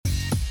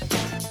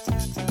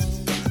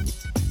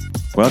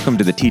Welcome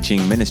to the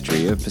teaching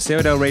ministry of Paseo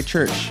del Rey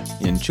Church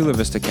in Chula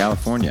Vista,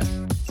 California.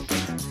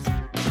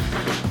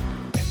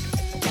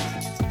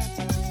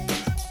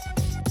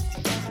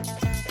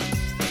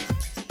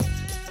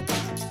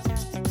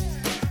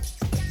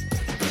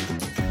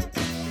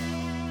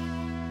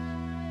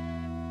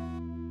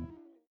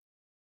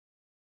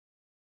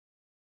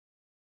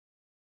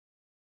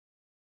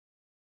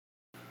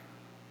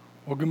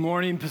 Well, good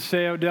morning,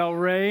 Paseo del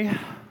Rey.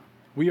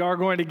 We are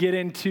going to get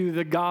into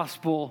the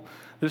gospel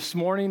this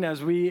morning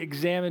as we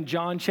examine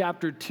John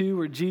chapter 2,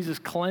 where Jesus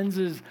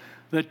cleanses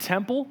the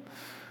temple.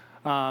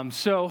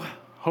 So,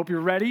 hope you're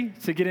ready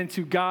to get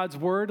into God's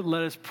word.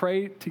 Let us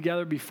pray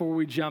together before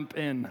we jump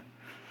in.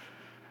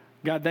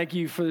 God, thank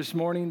you for this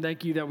morning.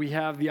 Thank you that we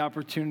have the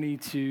opportunity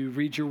to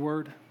read your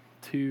word,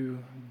 to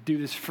do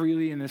this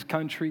freely in this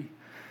country.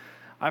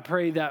 I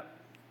pray that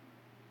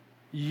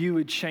you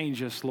would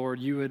change us, Lord.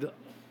 You would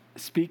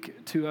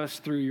speak to us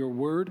through your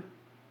word,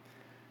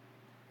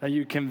 that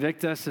you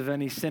convict us of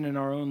any sin in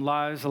our own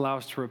lives, allow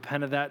us to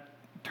repent of that,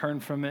 turn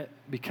from it,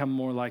 become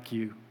more like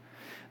you.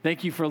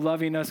 Thank you for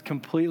loving us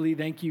completely.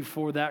 Thank you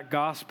for that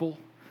gospel.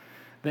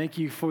 Thank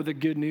you for the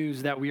good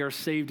news that we are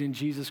saved in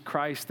Jesus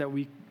Christ, that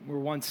we were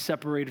once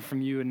separated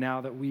from you, and now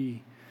that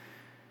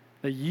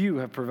you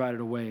have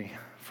provided a way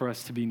for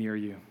us to be near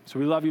you. So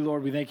we love you,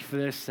 Lord. We thank you for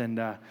this, and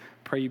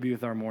pray you be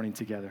with our morning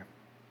together.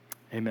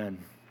 Amen.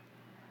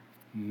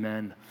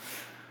 Amen.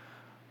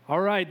 All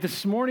right,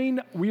 this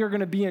morning we are going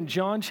to be in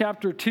John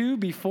chapter 2.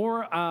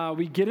 Before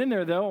we get in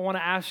there, though, I want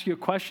to ask you a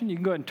question. You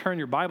can go ahead and turn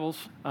your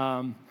Bibles,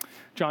 John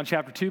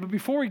chapter 2. But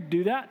before we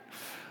do that,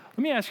 let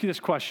me ask you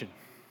this question.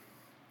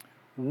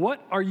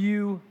 What are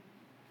you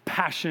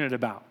passionate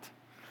about?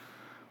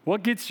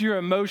 What gets your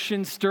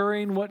emotions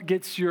stirring? What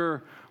gets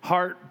your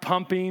heart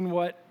pumping?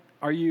 What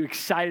are you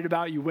excited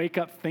about? You wake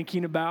up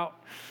thinking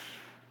about?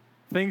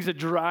 Things that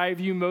drive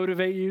you,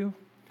 motivate you?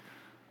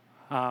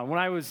 When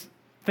I was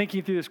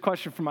thinking through this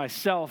question for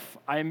myself,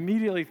 I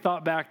immediately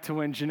thought back to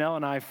when Janelle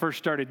and I first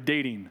started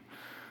dating.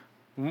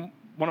 One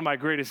of my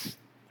greatest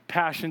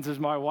passions is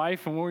my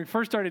wife, and when we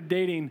first started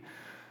dating,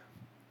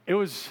 it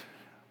was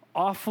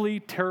awfully,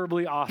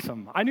 terribly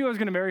awesome. I knew I was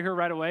going to marry her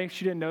right away.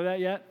 She didn't know that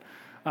yet,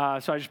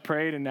 so I just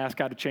prayed and asked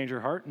God to change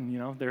her heart,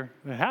 and there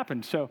it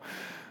happened. So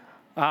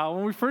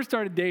when we first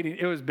started dating,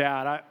 it was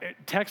bad.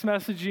 Text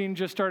messaging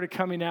just started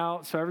coming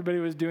out, so everybody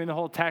was doing the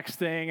whole text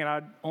thing, and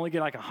I'd only get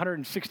like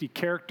 160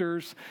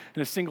 characters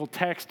in a single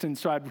text, and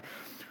so I'd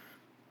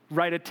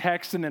write a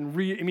text and then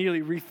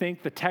immediately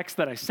rethink the text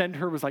that I sent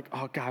her was like,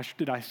 oh gosh,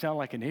 did I sound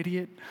like an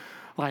idiot?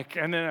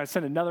 And then I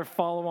sent another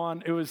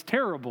follow-on. It was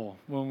terrible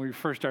when we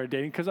first started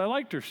dating because I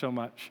liked her so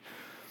much.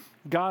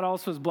 God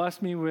also has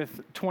blessed me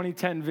with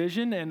 20/10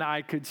 vision, and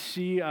I could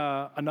see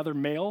another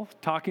male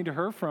talking to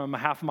her from a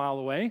half mile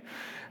away,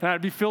 and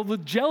I'd be filled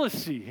with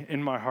jealousy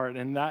in my heart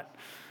and that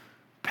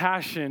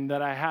passion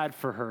that I had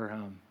for her.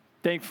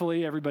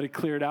 Thankfully, everybody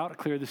cleared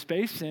the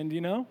space,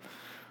 and,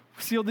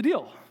 sealed the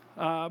deal.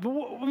 But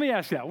let me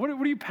ask you that. What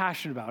are you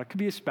passionate about? It could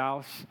be a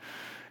spouse.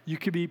 You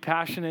could be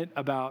passionate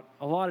about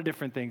a lot of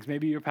different things.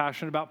 Maybe you're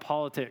passionate about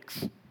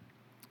politics,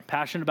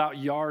 passionate about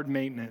yard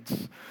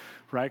maintenance,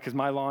 right? Because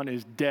my lawn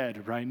is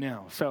dead right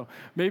now. So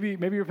maybe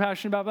you're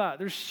passionate about that.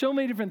 There's so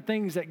many different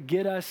things that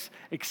get us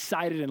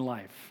excited in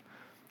life,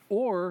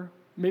 or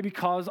maybe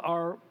cause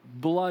our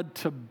blood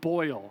to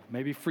boil.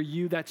 Maybe for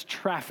you, that's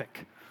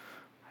traffic.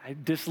 I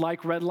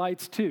dislike red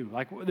lights too.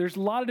 There's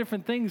a lot of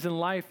different things in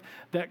life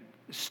that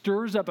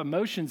stirs up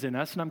emotions in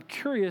us, and I'm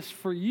curious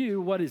for you,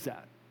 what is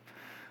that?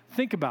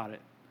 Think about it.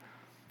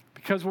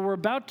 Because what we're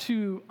about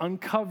to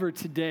uncover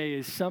today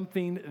is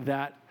something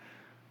that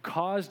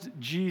caused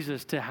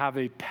Jesus to have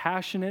a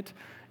passionate,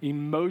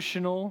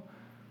 emotional,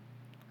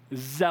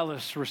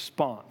 zealous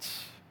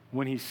response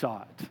when he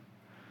saw it.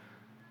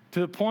 To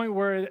the point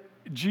where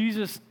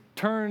Jesus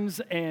turns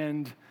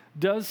and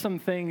does some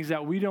things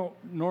that we don't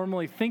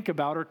normally think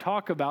about or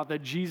talk about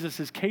that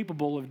Jesus is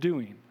capable of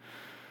doing.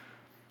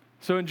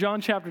 So in John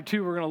chapter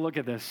 2, we're going to look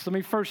at this. Let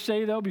me first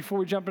say, though, before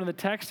we jump into the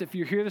text, if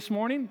you're here this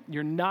morning,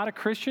 you're not a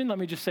Christian, let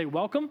me just say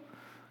welcome.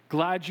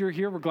 Glad you're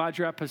here. We're glad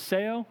you're at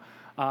Paseo.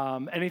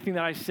 Anything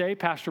that I say,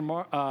 Pastor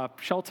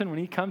Shelton, when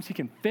he comes, he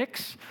can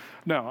fix.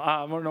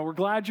 No, we're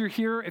glad you're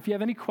here. If you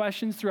have any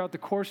questions throughout the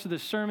course of the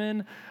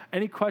sermon,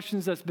 any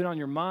questions that's been on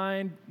your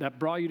mind that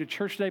brought you to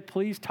church today,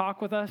 please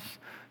talk with us.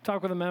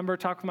 Talk with a member.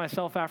 Talk with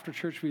myself after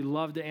church. We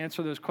love to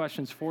answer those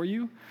questions for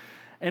you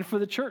and for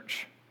the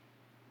church.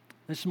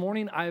 This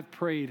morning, I have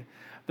prayed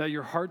that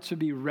your hearts would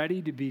be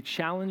ready to be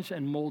challenged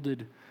and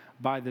molded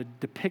by the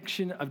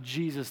depiction of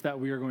Jesus that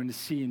we are going to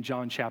see in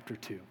John chapter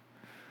 2.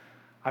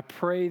 I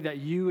pray that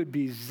you would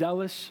be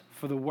zealous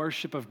for the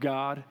worship of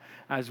God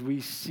as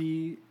we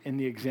see in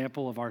the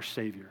example of our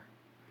Savior.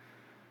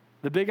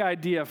 The big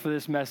idea for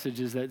this message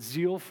is that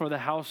zeal for the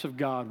house of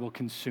God will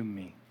consume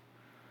me.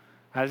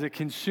 As it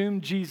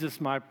consumed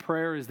Jesus, my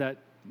prayer is that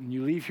when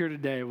you leave here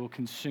today, it will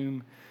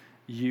consume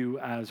you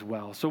as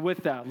well. So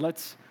with that,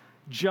 let's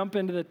jump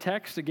into the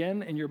text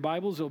again in your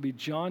Bibles. It'll be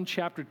John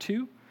chapter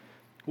 2.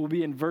 We'll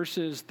be in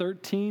verses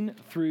 13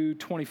 through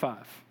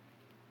 25.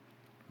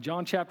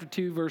 John chapter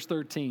 2, verse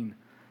 13.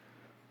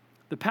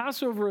 The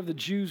Passover of the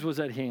Jews was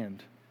at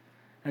hand,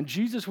 and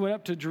Jesus went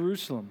up to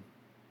Jerusalem.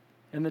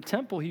 In the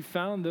temple, he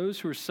found those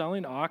who were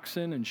selling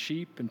oxen and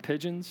sheep and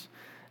pigeons,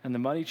 and the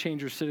money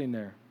changers sitting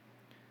there.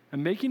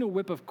 And making a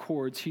whip of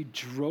cords, he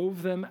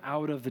drove them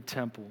out of the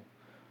temple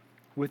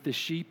with the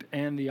sheep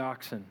and the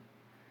oxen.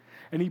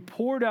 And he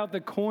poured out the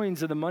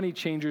coins of the money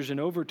changers and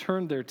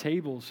overturned their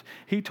tables.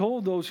 He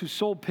told those who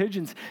sold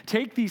pigeons,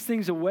 "Take these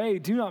things away.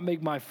 Do not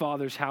make my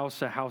Father's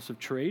house a house of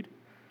trade."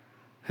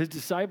 His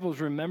disciples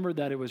remembered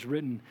that it was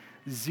written,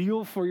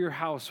 "Zeal for your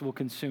house will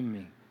consume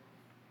me."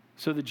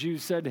 So the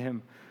Jews said to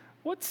him,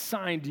 "What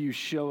sign do you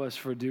show us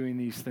for doing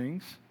these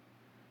things?"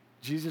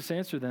 Jesus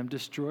answered them,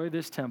 "Destroy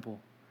this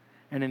temple,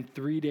 and in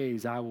 3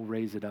 days I will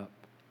raise it up."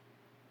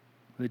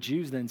 The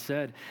Jews then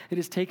said, "It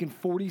has taken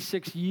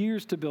 46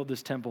 years to build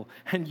this temple,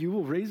 and you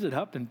will raise it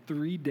up in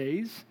 3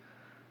 days?"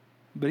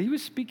 But he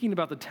was speaking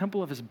about the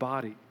temple of his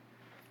body.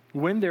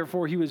 When,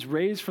 therefore, he was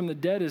raised from the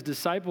dead, his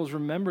disciples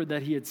remembered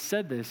that he had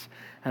said this,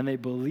 and they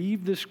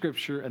believed the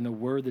scripture and the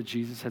word that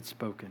Jesus had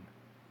spoken.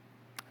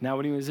 Now,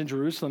 when he was in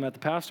Jerusalem at the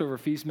Passover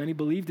feast, many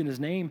believed in his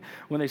name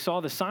when they saw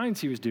the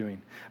signs he was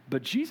doing.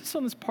 But Jesus,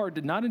 on this part,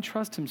 did not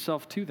entrust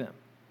himself to them,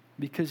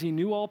 because he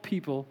knew all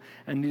people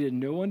and needed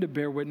no one to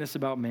bear witness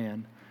about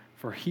man,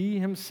 for he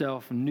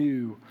himself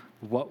knew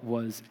what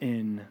was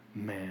in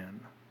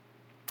man.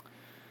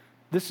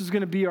 This is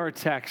going to be our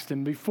text.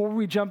 And before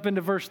we jump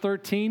into verse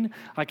 13,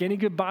 like any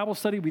good Bible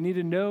study, we need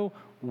to know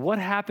what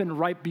happened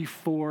right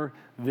before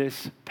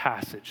this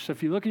passage. So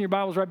if you look in your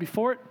Bibles right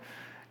before it,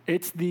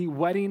 it's the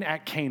wedding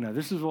at Cana.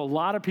 This is a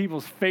lot of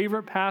people's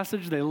favorite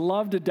passage. They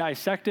love to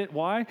dissect it.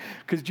 Why?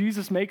 Because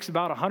Jesus makes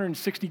about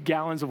 160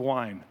 gallons of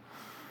wine.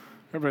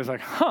 Everybody's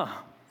like,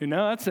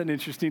 that's an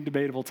interesting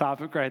debatable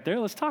topic right there.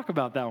 Let's talk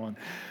about that one.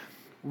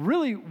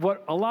 Really,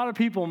 what a lot of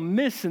people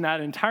miss in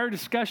that entire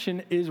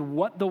discussion is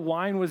what the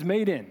wine was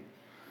made in.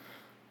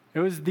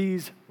 It was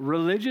these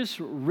religious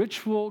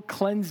ritual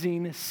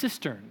cleansing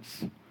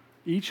cisterns,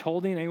 each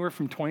holding anywhere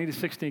from 20 to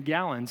 60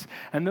 gallons.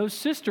 And those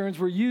cisterns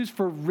were used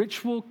for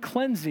ritual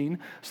cleansing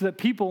so that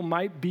people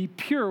might be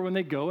pure when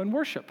they go and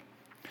worship.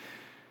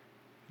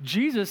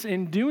 Jesus,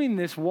 in doing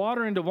this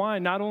water into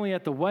wine, not only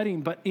at the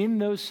wedding, but in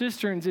those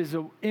cisterns, is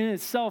in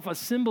itself a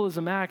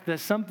symbolism act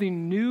that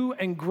something new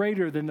and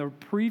greater than the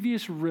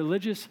previous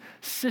religious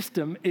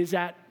system is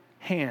at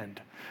hand.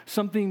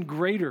 Something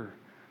greater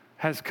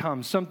has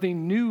come.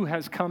 Something new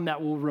has come that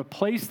will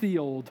replace the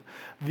old.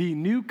 The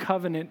new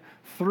covenant,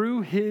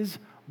 through his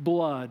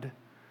blood,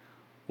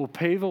 will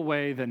pave a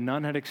way that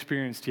none had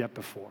experienced yet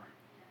before.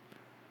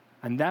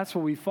 And that's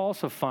what we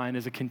also find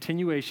as a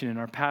continuation in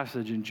our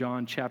passage in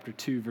John chapter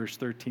 2, verse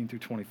 13 through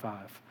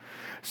 25.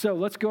 So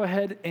let's go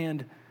ahead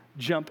and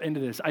jump into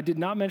this. I did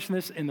not mention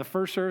this in the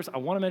first service. I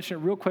want to mention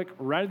it real quick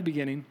right at the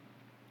beginning.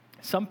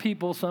 Some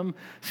people, some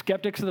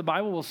skeptics of the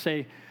Bible will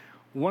say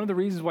one of the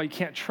reasons why you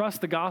can't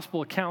trust the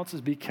gospel accounts is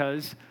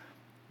because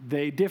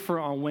they differ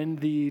on when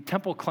the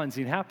temple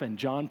cleansing happened.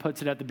 John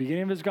puts it at the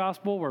beginning of his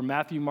gospel, where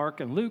Matthew, Mark,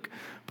 and Luke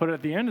put it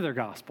at the end of their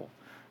gospel.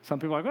 Some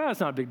people are like, well,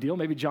 that's not a big deal.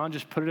 Maybe John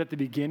just put it at the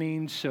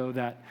beginning so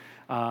that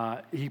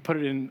he put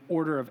it in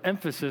order of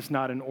emphasis,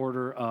 not in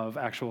order of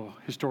actual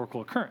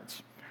historical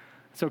occurrence.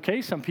 It's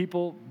okay. Some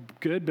people,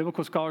 good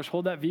biblical scholars,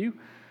 hold that view.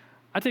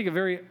 I take a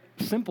very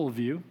simple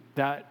view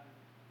that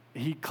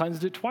he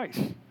cleansed it twice.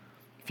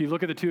 If you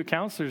look at the two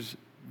accounts, there's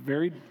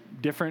very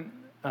different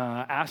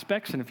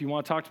aspects. And if you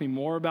want to talk to me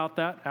more about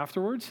that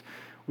afterwards,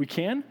 we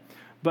can.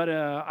 But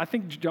I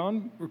think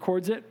John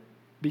records it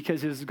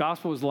because his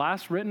gospel was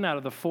last written out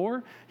of the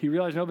four. He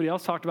realized nobody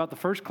else talked about the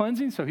first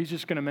cleansing, so he's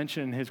just going to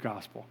mention it in his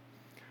gospel.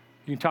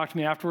 You can talk to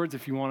me afterwards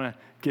if you want to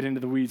get into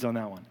the weeds on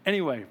that one.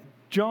 Anyway,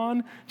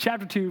 John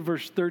chapter 2,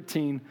 verse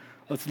 13.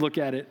 Let's look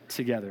at it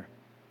together.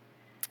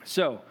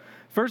 So,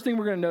 first thing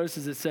we're going to notice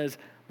is it says,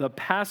 the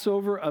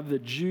Passover of the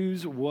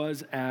Jews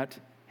was at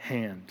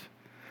hand.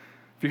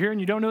 If you're here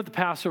and you don't know what the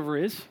Passover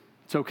is,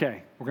 it's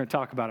okay. We're going to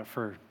talk about it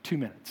for 2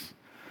 minutes.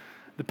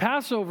 The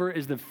Passover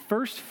is the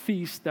first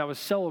feast that was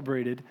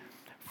celebrated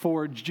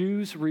for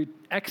Jews'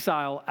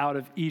 exile out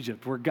of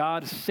Egypt, where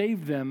God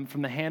saved them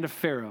from the hand of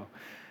Pharaoh.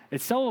 It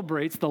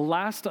celebrates the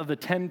last of the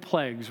 10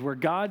 plagues, where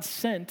God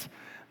sent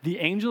the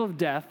angel of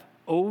death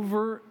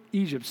over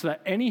Egypt so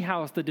that any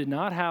house that did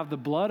not have the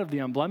blood of the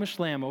unblemished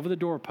lamb over the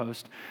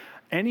doorpost,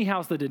 any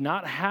house that did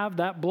not have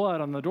that blood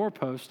on the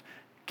doorpost,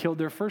 killed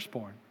their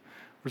firstborn.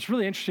 What's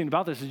really interesting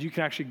about this is you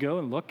can actually go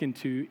and look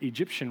into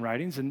Egyptian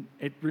writings, and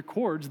it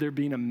records there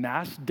being a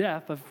mass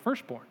death of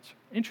firstborns.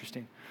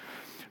 Interesting.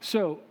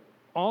 So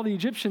all the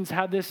Egyptians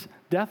had this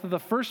death of the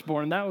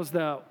firstborn, and that was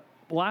the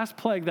last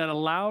plague that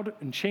allowed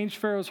and changed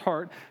Pharaoh's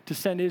heart to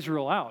send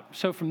Israel out.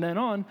 So from then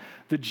on,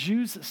 the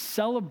Jews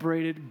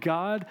celebrated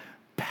God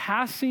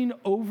passing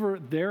over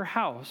their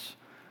house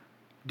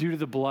due to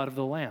the blood of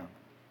the Lamb.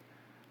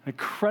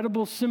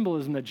 Incredible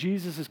symbolism that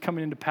Jesus is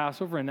coming into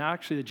Passover, and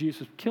actually that Jesus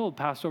was killed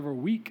Passover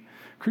week,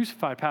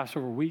 crucified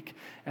Passover week,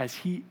 as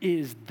he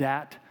is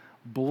that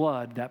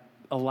blood that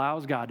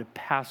allows God to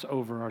pass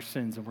over our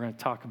sins, and we're going to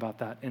talk about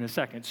that in a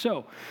second.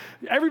 So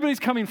everybody's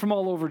coming from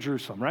all over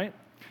Jerusalem, right?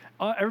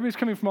 Everybody's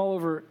coming from all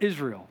over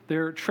Israel.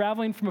 They're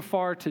traveling from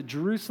afar to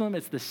Jerusalem.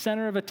 It's the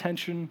center of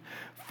attention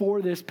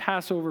for this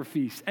Passover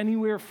feast.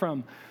 Anywhere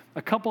from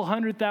a couple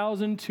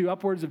 100,000 to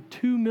upwards of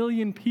 2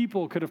 million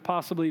people could have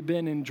possibly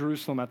been in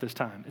Jerusalem at this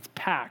time. It's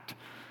packed.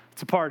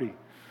 It's a party.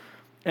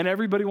 And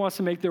everybody wants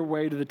to make their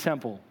way to the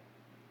temple.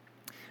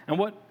 And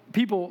what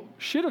people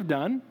should have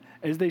done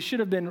is they should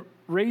have been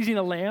raising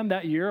a lamb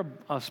that year,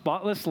 a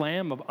spotless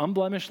lamb, an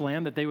unblemished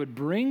lamb that they would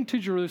bring to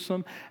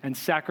Jerusalem and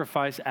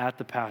sacrifice at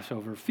the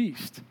Passover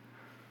feast.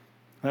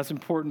 That's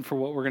important for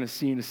what we're going to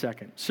see in a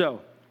second.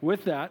 So,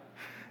 with that,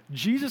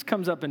 Jesus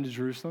comes up into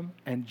Jerusalem,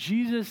 and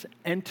Jesus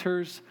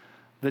enters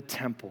the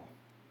temple.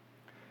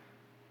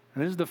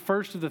 And this is the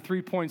first of the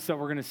 3 points that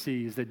we're going to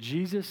see, is that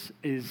Jesus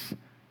is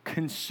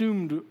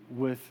consumed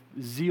with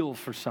zeal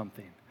for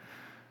something.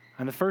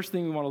 And the first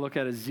thing we want to look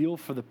at is zeal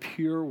for the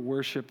pure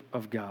worship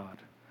of God.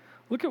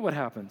 Look at what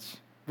happens.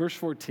 Verse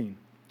 14.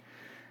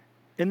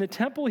 In the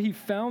temple, he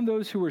found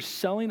those who were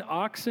selling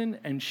oxen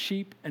and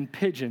sheep and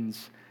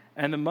pigeons,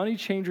 and the money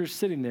changers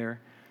sitting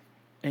there,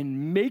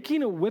 and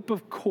making a whip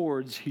of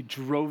cords, he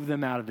drove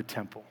them out of the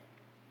temple.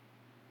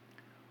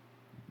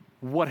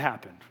 What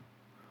happened?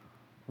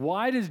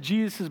 Why does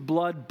Jesus'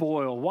 blood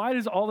boil? Why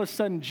does all of a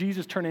sudden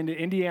Jesus turn into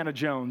Indiana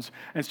Jones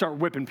and start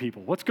whipping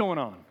people? What's going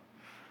on?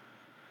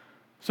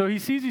 So he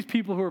sees these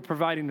people who are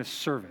providing a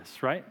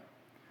service, right?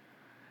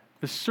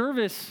 The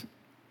service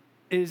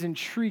is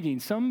intriguing.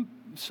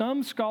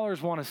 Some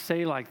scholars want to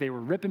say like they were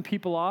ripping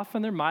people off,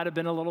 and there might have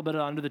been a little bit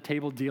of under the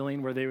table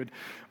dealing where they would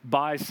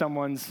buy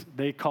someone's,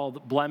 they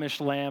called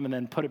blemished lamb, and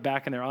then put it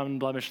back in their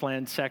unblemished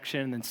lamb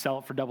section and then sell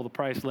it for double the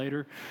price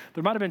later.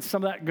 There might have been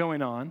some of that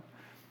going on.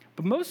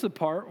 But most of the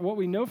part, what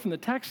we know from the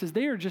text is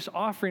they are just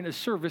offering a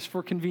service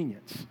for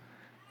convenience.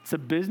 It's a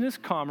business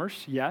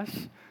commerce,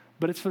 yes,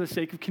 but it's for the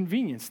sake of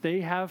convenience.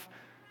 They have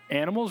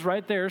animals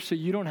right there, so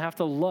you don't have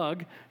to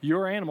lug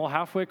your animal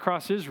halfway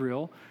across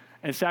Israel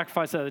and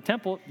sacrifice at the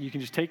temple. You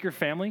can just take your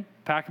family,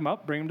 pack them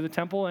up, bring them to the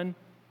temple, and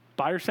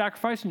buy your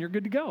sacrifice, and you're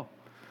good to go.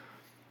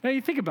 Now,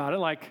 you think about it,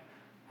 like,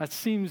 that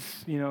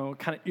seems, kind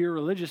of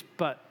irreligious,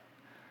 but,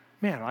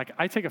 man, like,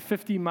 I take a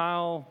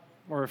 50-mile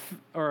or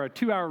a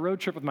 2-hour road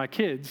trip with my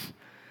kids,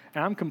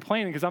 and I'm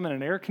complaining because I'm in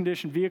an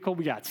air-conditioned vehicle.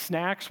 We got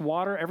snacks,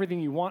 water, everything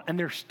you want, and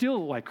they're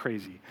still like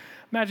crazy.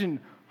 Imagine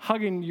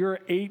hugging your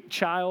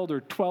 8-child or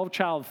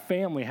 12-child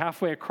family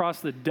halfway across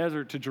the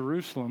desert to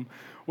Jerusalem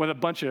with a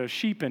bunch of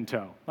sheep in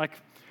tow. Like,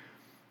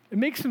 it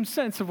makes some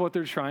sense of what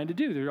they're trying to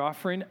do. They're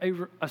offering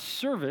a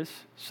service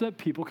so that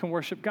people can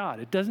worship God.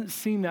 It doesn't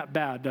seem that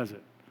bad, does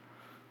it?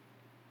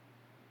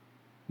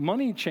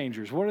 Money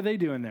changers, what are they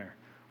doing there?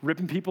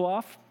 Ripping people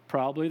off?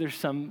 Probably there's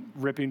some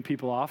ripping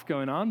people off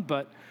going on,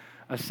 but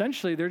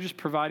essentially they're just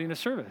providing a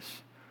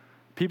service.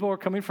 People are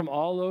coming from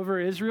all over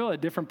Israel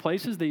at different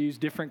places. They use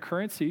different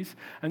currencies.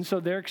 And so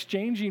they're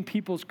exchanging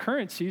people's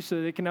currency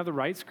so they can have the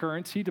right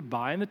currency to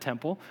buy in the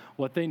temple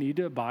what they need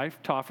to buy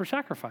to offer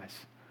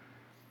sacrifice.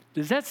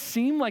 Does that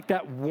seem like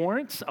that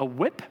warrants a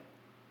whip?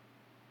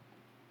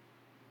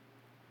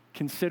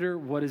 Consider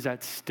what is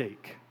at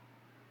stake.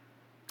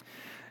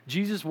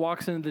 Jesus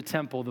walks into the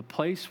temple, the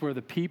place where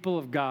the people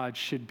of God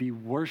should be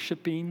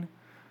worshiping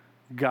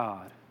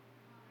God.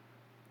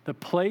 The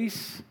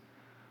place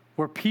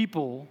where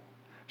people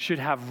should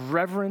have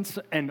reverence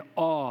and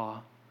awe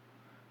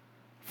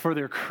for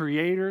their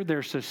creator,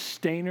 their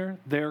sustainer,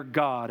 their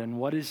God. And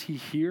what is he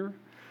here?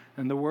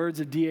 In the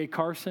words of D.A.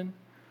 Carson,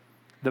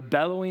 the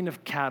bellowing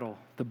of cattle,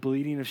 the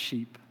bleating of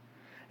sheep.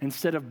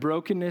 Instead of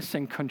brokenness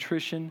and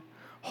contrition,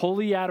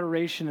 holy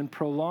adoration and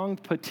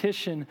prolonged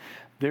petition,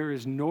 there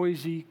is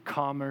noisy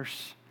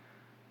commerce.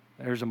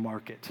 There's a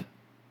market.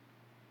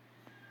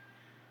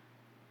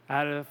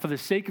 For the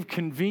sake of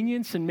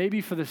convenience and maybe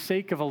for the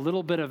sake of a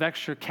little bit of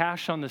extra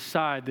cash on the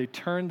side, they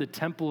turned the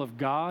temple of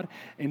God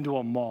into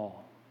a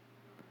mall.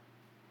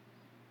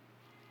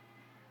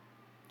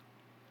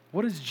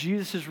 What is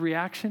Jesus'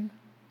 reaction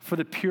for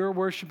the pure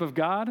worship of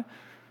God?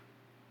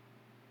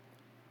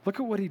 Look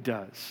at what he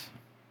does.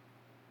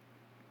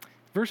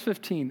 Verse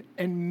 15,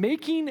 and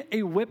making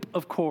a whip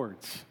of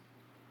cords.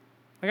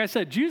 Like I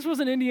said, Jesus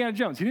wasn't Indiana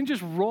Jones. He didn't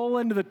just roll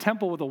into the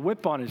temple with a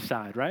whip on his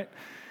side, right?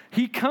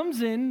 He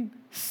comes in,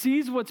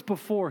 sees what's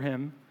before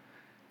him,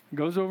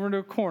 goes over into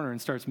a corner and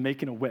starts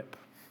making a whip.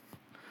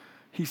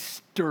 He's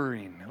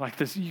stirring like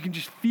this. You can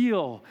just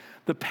feel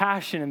the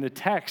passion in the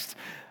text.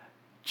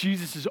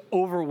 Jesus is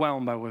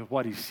overwhelmed by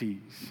what he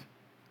sees.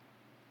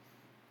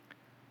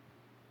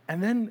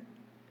 And then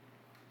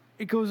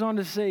it goes on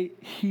to say,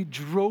 he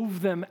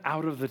drove them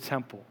out of the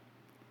temple.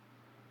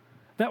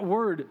 That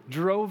word,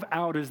 drove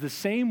out, is the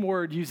same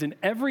word used in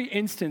every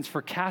instance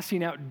for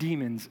casting out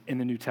demons in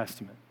the New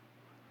Testament.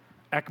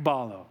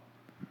 Ekbalo.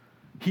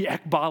 He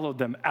ekbaloed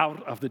them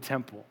out of the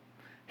temple.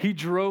 He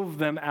drove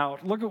them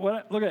out. Look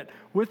at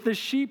with the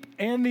sheep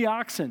and the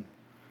oxen.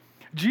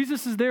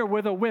 Jesus is there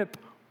with a whip,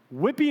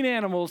 whipping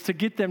animals to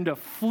get them to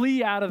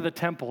flee out of the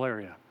temple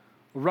area.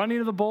 Running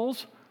to the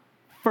bulls,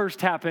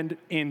 first happened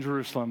in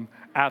Jerusalem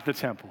at the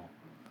temple.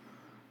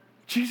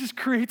 Jesus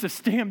creates a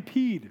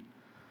stampede.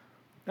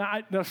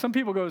 Now, some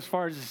people go as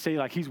far as to say,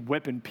 like, he's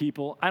whipping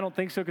people. I don't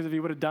think so, because if he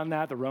would have done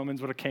that, the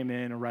Romans would have came in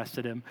and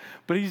arrested him.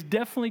 But he's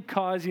definitely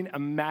causing a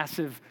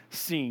massive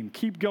scene.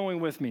 Keep going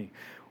with me.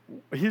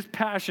 His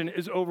passion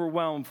is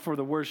overwhelmed for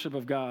the worship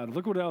of God.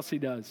 Look what else he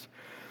does.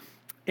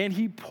 And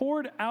he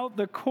poured out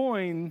the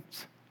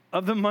coins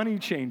of the money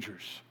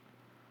changers.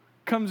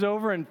 Comes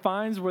over and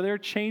finds where they're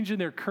changing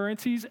their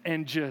currencies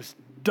and just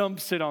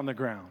dumps it on the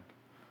ground.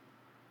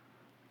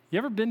 You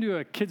ever been to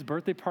a kid's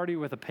birthday party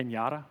with a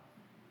piñata?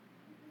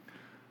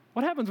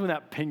 What happens when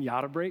that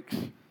piñata breaks?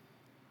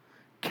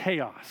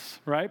 Chaos,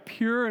 right?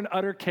 Pure and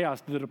utter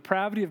chaos. The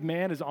depravity of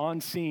man is on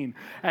scene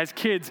as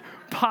kids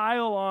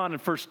pile on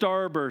for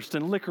Starburst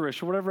and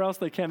licorice or whatever else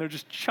they can. They're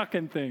just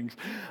chucking things.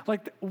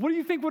 Like, what do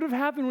you think would have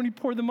happened when he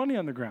poured the money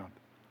on the ground?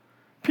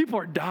 People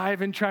are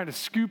diving, trying to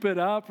scoop it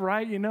up,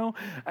 right? You know,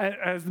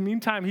 as the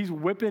meantime, he's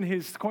whipping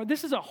his coin.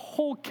 This is a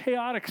whole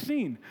chaotic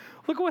scene.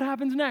 Look at what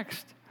happens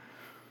next.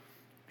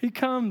 He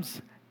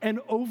comes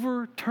and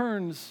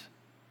overturns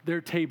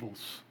their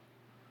tables.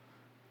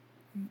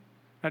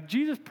 Now,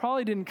 Jesus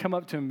probably didn't come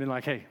up to him and be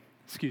like, hey,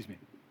 excuse me.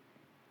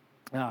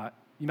 You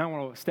might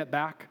want to step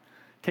back,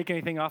 take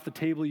anything off the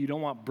table you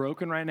don't want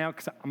broken right now,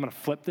 because I'm going to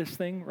flip this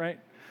thing, right?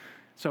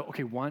 So,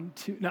 okay, 1,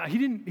 2. No, he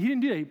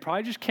didn't do that. He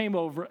probably just came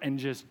over and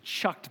just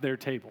chucked their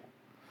table.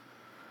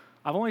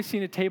 I've only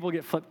seen a table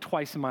get flipped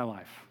twice in my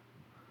life.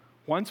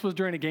 Once was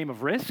during a game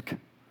of Risk,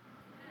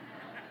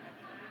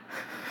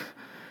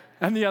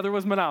 and the other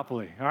was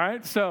Monopoly, all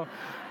right? So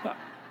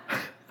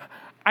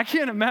I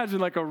can't imagine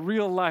like a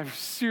real life,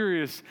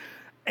 serious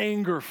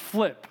anger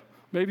flip.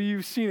 Maybe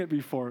you've seen it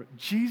before.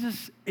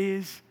 Jesus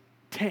is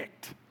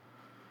ticked.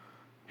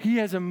 He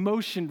has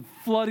emotion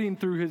flooding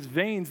through his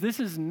veins. This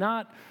is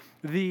not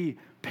the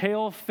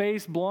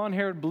pale-faced,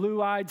 blonde-haired,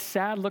 blue-eyed,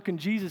 sad-looking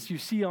Jesus you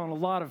see on a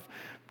lot of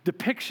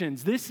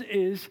depictions. This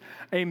is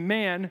a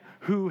man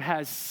who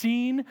has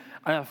seen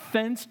an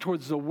offense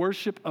towards the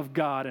worship of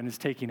God and is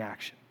taking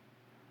action.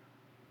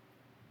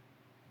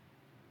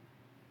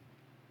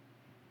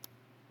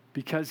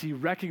 Because he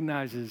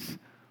recognizes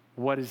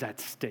what is at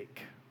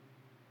stake.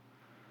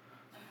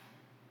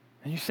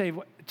 And you say,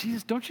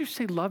 Jesus, don't you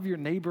say love your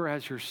neighbor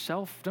as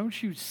yourself?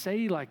 Don't you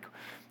say, like,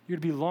 you're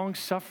to be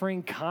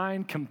long-suffering,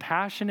 kind,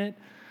 compassionate?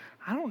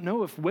 I don't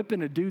know if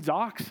whipping a dude's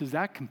ox is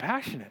that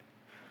compassionate.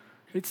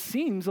 It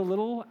seems a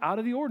little out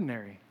of the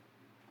ordinary.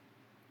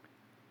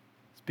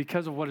 It's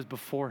because of what is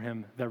before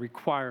him that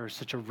requires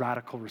such a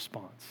radical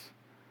response.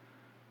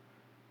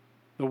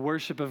 The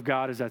worship of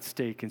God is at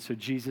stake, and so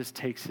Jesus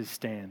takes his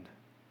stand.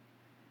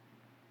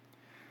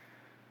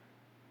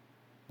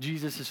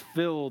 Jesus is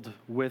filled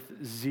with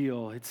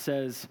zeal. It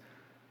says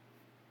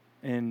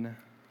in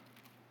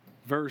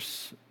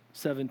verse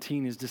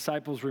 17, his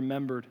disciples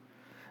remembered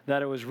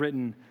that it was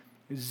written,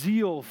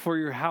 zeal for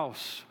your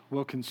house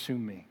will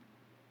consume me.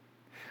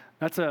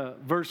 That's a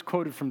verse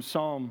quoted from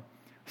Psalm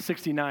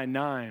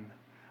 69:9.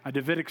 A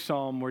Davidic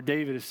psalm where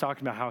David is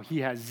talking about how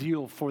he has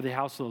zeal for the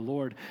house of the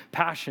Lord,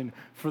 passion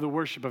for the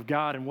worship of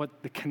God, and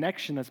what the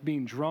connection that's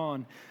being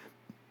drawn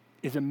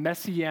is a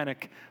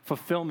messianic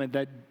fulfillment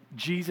that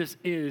Jesus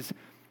is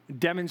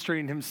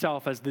demonstrating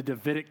himself as the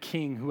Davidic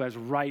king who has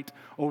right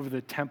over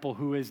the temple,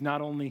 who is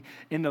not only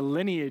in the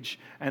lineage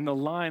and the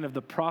line of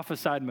the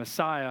prophesied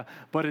Messiah,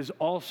 but is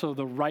also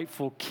the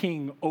rightful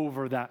king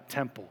over that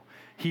temple.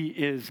 He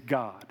is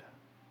God.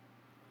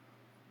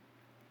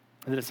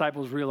 The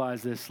disciples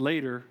realize this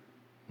later,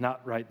 not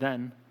right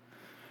then.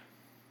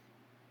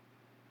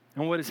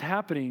 And what is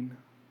happening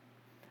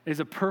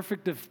is a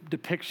perfect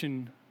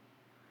depiction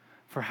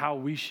for how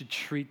we should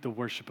treat the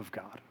worship of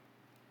God.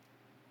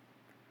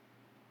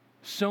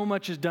 So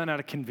much is done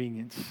out of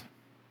convenience.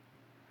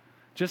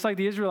 Just like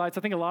the Israelites,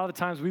 I think a lot of the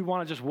times we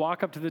want to just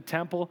walk up to the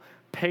temple,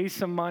 pay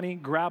some money,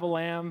 grab a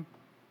lamb,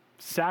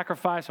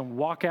 sacrifice, and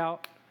walk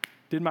out.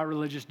 Did my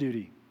religious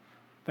duty.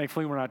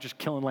 Thankfully, we're not just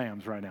killing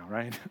lambs right now,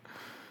 right?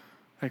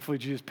 Thankfully,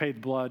 Jesus paid the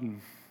blood, and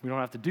we don't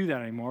have to do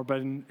that anymore. But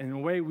in a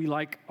way, we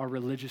like our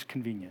religious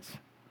convenience.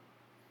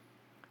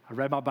 I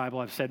read my Bible.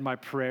 I've said my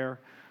prayer.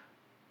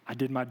 I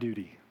did my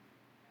duty.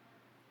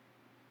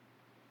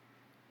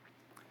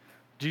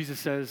 Jesus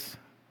says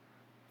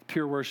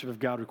pure worship of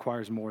God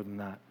requires more than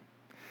that.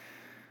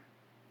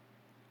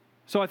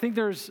 So I think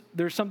there's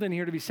something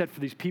here to be said for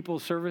these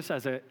people's service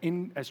as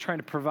trying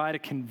to provide a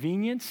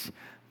convenience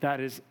that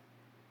is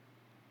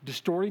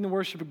distorting the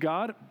worship of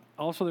God.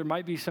 Also, there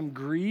might be some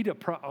greed,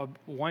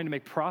 wanting to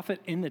make profit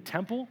in the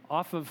temple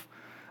off of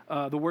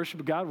the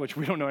worship of God, which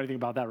we don't know anything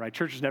about that, right?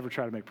 Churches never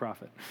try to make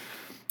profit.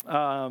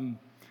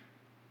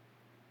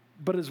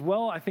 But as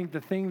well, I think the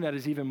thing that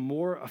is even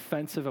more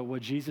offensive at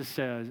what Jesus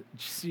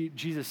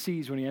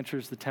sees when he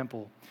enters the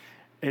temple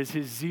is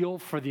his zeal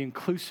for the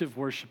inclusive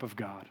worship of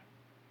God.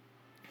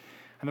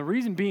 And the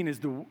reason being is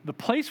the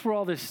place where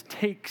all this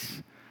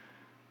takes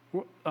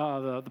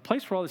the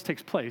place where all this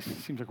takes place,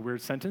 seems like a weird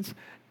sentence,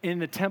 in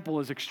the temple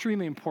is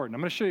extremely important.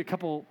 I'm going to show you a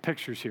couple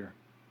pictures here.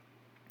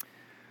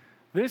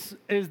 This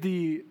is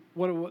the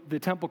what the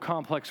temple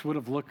complex would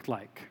have looked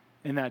like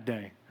in that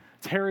day.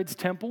 It's Herod's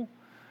temple.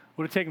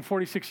 Would have taken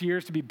 46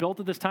 years to be built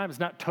at this time. It's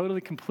not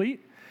totally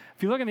complete.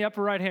 If you look in the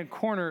upper right-hand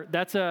corner,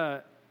 that's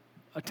a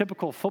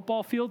typical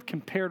football field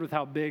compared with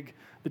how big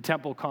the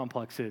temple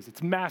complex is.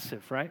 It's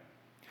massive, right?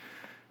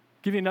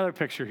 Give you another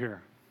picture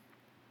here.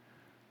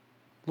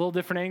 A little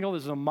different angle.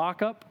 This is a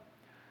mock-up.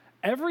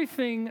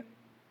 Everything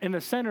in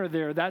the center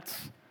there,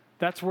 that's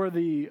where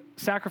the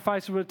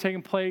sacrifices would have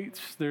taken place.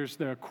 There's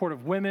the court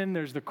of women.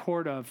 There's the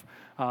court of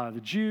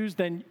the Jews.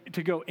 Then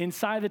to go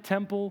inside the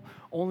temple,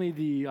 only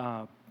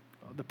the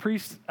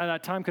priests at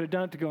that time could have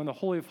done it. To go in the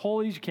Holy of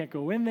Holies, you can't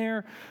go in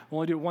there.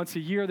 Only do it once a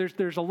year.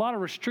 There's a lot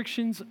of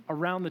restrictions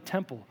around the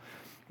temple.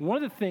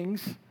 One of the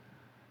things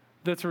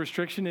that's a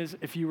restriction is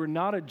if you were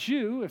not a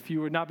Jew, if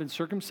you had not been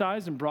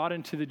circumcised and brought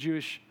into the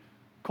Jewish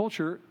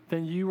culture,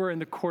 then you were in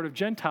the court of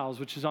Gentiles,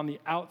 which is on the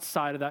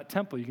outside of that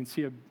temple. You can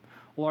see a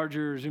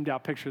larger zoomed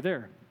out picture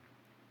there.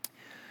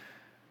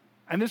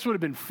 And this would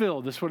have been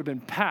filled. This would have been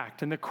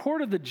packed. And the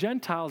court of the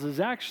Gentiles is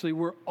actually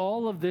where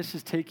all of this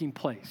is taking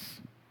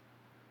place.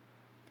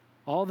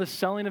 All the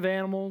selling of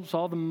animals,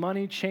 all the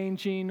money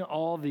changing,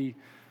 all the,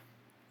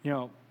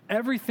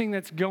 everything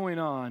that's going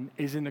on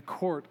is in the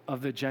court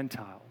of the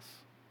Gentiles.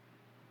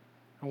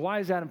 And why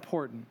is that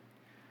important?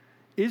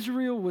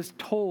 Israel was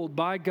told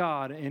by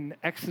God in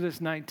Exodus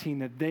 19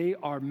 that they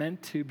are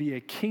meant to be a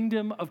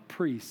kingdom of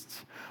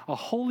priests, a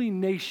holy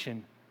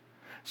nation,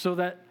 so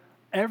that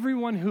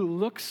everyone who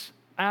looks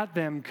at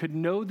them could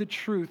know the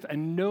truth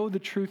and know the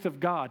truth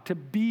of God, to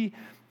be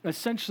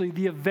essentially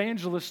the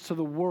evangelists to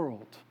the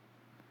world.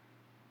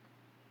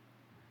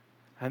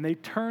 And they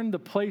turned the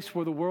place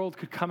where the world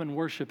could come and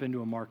worship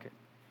into a market.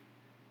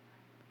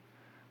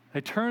 They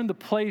turned the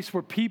place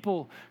where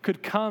people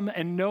could come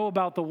and know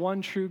about the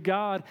one true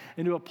God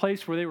into a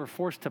place where they were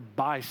forced to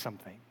buy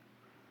something.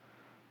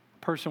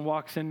 A person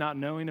walks in not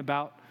knowing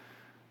about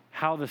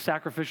how the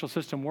sacrificial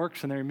system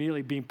works, and they're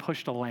immediately being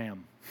pushed a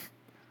lamb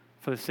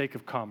for the sake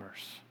of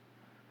commerce.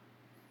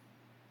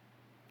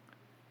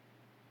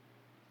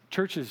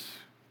 Churches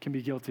can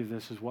be guilty of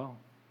this as well.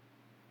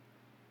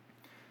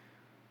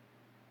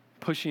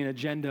 Pushing an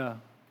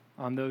agenda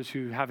on those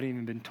who haven't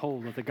even been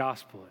told what the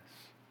gospel is.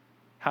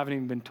 Haven't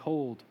even been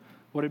told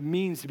what it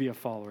means to be a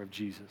follower of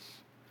Jesus.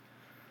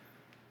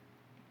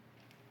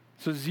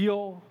 So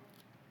zeal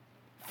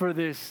for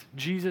this,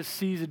 Jesus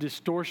sees a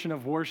distortion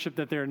of worship,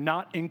 that they're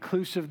not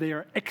inclusive, they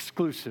are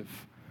exclusive.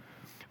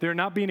 They're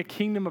not being a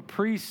kingdom of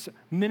priests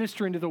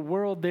ministering to the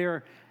world.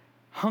 They're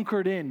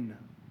hunkered in,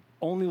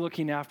 only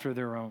looking after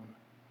their own.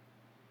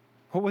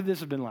 What would this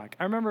have been like?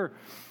 I remember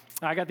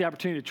I got the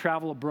opportunity to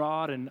travel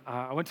abroad, and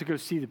I went to go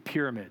see the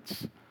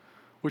pyramids,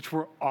 which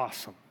were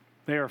awesome.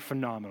 They are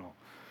phenomenal.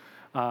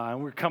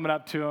 And we're coming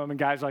up to them, and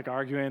guys like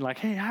arguing, like,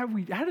 hey, how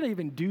do they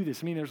even do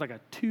this? I mean, there's like a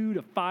 2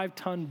 to 5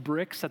 ton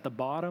bricks at the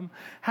bottom.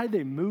 How did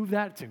they move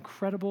that? It's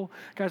incredible.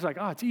 Guys are like,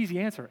 oh, it's easy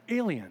answer,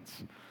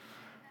 aliens.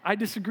 I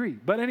disagree.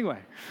 But anyway,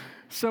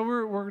 so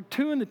we're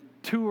doing the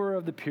tour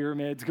of the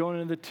pyramids,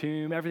 going into the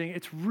tomb, everything.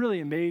 It's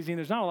really amazing.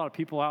 There's not a lot of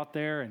people out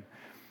there. And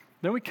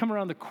then we come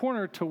around the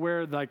corner to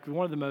where like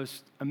one of the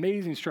most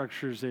amazing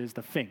structures is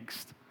the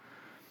Sphinx.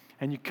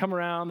 And you come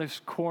around this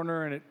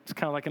corner, and it's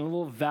kind of like in a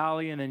little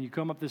valley, and then you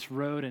come up this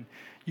road, and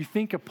you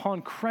think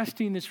upon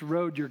cresting this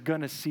road, you're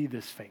going to see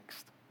this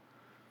Sphinx.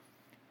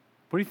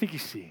 What do you think you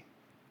see?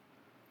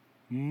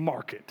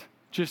 Market.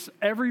 Just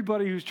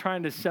everybody who's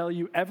trying to sell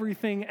you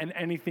everything and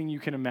anything you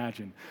can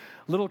imagine.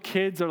 Little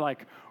kids are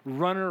like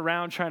running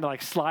around trying to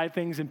like slide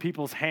things in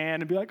people's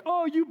hand and be like,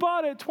 oh, you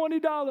bought it,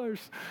 $20.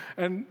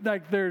 And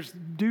like there's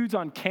dudes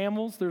on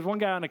camels. There's one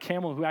guy on a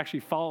camel who actually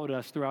followed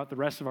us throughout the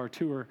rest of our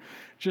tour,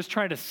 just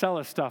trying to sell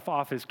us stuff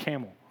off his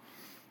camel.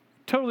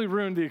 Totally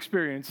ruined the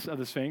experience of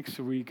the Sphinx,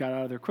 so we got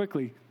out of there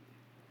quickly.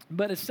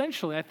 But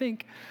essentially, I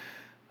think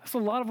that's a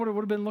lot of what it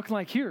would have been looking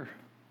like here.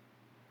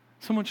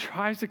 Someone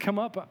tries to come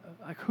up,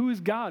 like, who is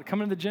God?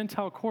 Come into the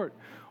Gentile court.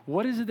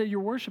 What is it that you're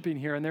worshiping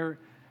here? And they're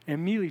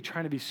immediately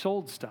trying to be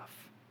sold stuff.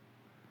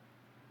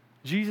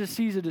 Jesus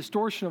sees a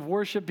distortion of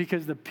worship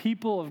because the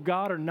people of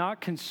God are not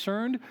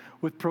concerned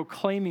with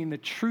proclaiming the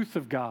truth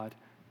of God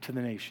to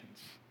the nations.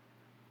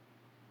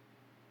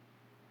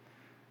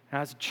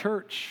 As a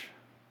church,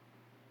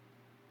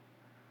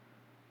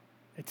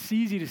 it's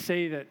easy to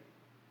say that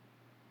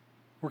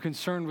we're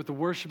concerned with the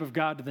worship of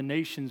God to the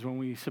nations when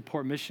we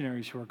support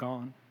missionaries who are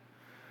gone.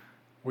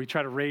 We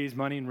try to raise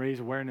money and raise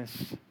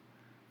awareness.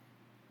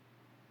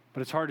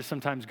 But it's hard to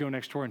sometimes go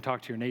next door and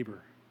talk to your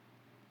neighbor.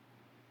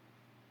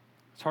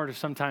 It's hard to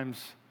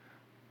sometimes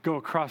go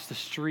across the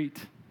street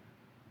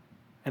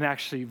and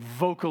actually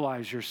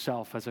vocalize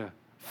yourself as a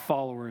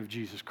follower of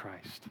Jesus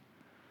Christ.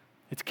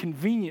 It's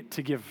convenient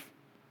to give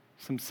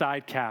some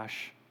side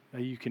cash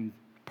that you can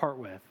part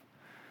with,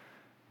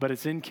 but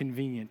it's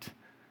inconvenient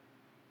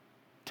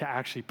to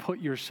actually put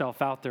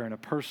yourself out there in a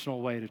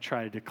personal way to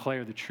try to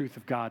declare the truth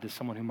of God to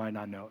someone who might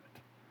not know it.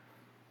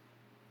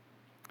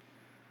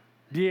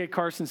 D.A.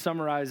 Carson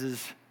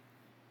summarizes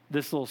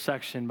this little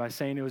section by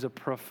saying it was a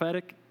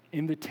prophetic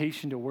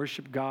invitation to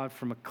worship God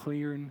from a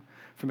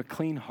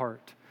clean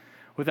heart,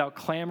 without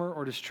clamor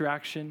or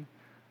distraction,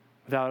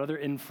 without other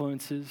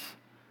influences.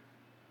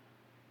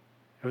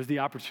 It was the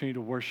opportunity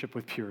to worship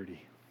with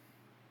purity.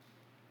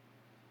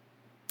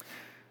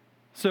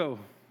 So,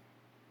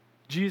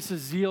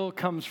 Jesus' zeal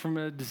comes from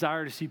a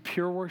desire to see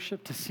pure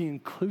worship, to see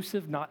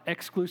inclusive, not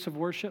exclusive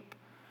worship.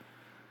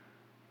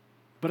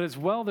 But as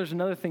well, there's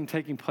another thing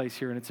taking place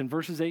here, and it's in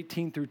verses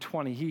 18 through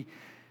 20.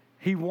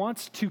 He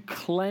wants to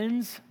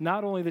cleanse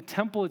not only the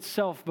temple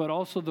itself, but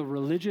also the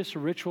religious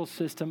ritual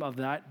system of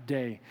that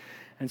day.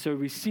 And so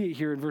we see it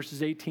here in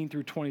verses 18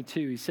 through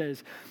 22. He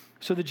says,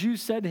 "So the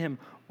Jews said to him,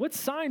 'What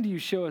sign do you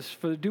show us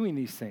for doing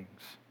these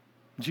things?'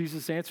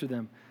 Jesus answered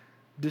them,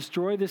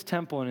 'Destroy this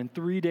temple, and in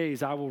 3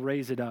 days I will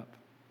raise it up.'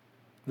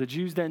 The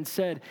Jews then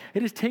said,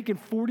 'It has taken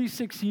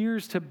 46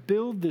 years to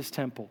build this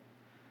temple,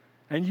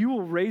 and you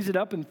will raise it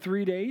up in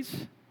 3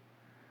 days?'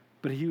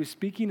 But he was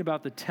speaking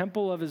about the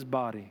temple of his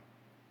body.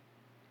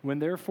 When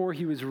therefore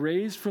he was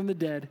raised from the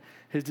dead,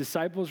 his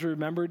disciples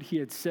remembered he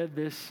had said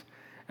this,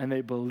 and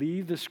they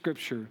believed the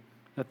scripture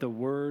that the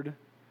word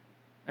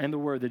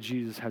that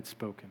Jesus had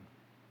spoken."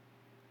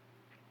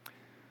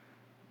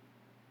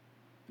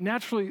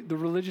 Naturally, the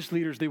religious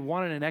leaders, they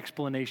wanted an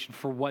explanation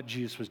for what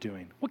Jesus was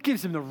doing. What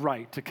gives him the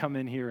right to come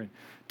in here and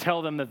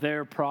tell them that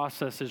their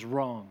process is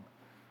wrong?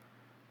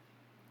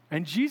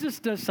 And Jesus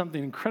does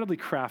something incredibly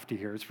crafty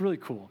here. It's really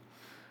cool.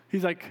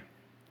 He's like,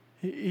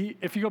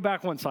 if you go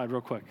back one slide real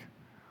quick,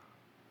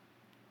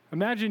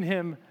 imagine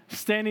him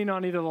standing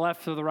on either the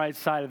left or the right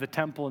side of the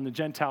temple in the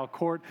Gentile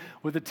court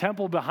with the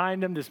temple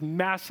behind him, this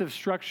massive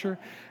structure.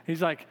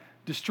 He's like,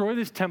 "Destroy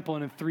this temple,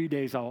 and in 3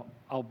 days I'll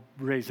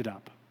raise it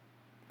up."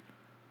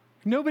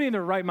 Nobody in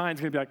their right mind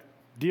is going to be like,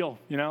 "Deal,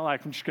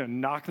 I'm just going to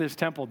knock this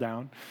temple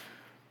down."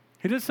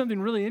 He does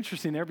something really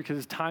interesting there because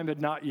his time had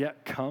not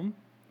yet come.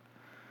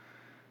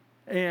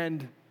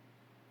 And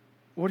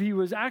what he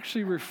was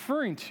actually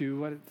referring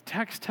to, what the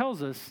text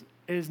tells us,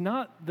 is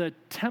not the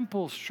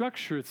temple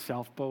structure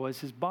itself, but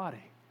was his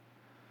body.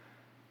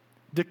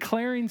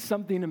 Declaring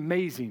something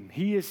amazing.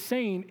 He is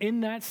saying in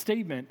that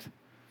statement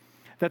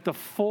that the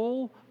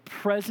full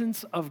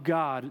presence of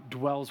God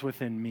dwells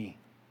within me.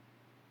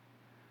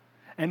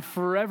 And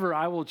forever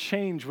I will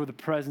change where the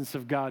presence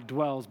of God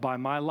dwells by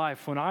my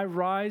life. When I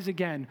rise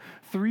again,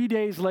 3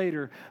 days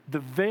later, the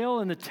veil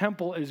in the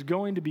temple is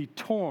going to be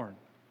torn.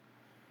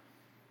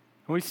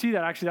 And we see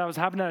that actually that was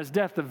happening at his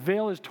death. The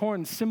veil is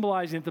torn,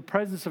 symbolizing that the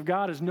presence of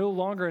God is no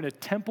longer in a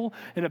temple,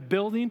 in a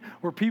building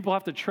where people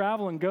have to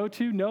travel and go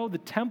to. No, the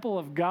temple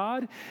of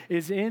God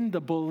is in the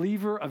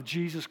believer of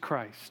Jesus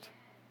Christ.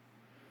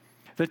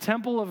 The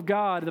temple of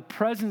God, the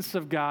presence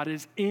of God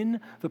is in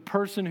the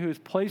person who has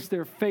placed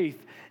their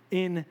faith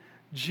in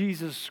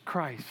Jesus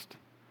Christ.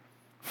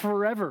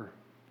 Forever,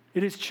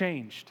 it is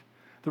changed.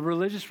 The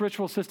religious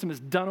ritual system is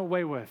done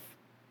away with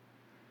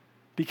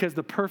because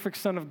the perfect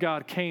Son of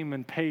God came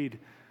and paid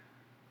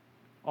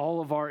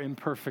all of our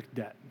imperfect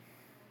debt.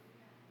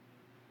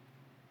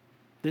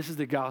 This is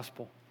the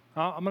gospel.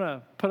 I'm going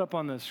to put up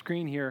on the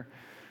screen here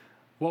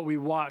what we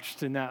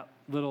watched in that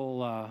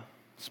little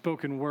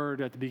spoken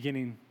word at the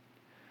beginning.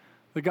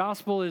 The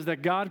gospel is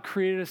that God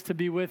created us to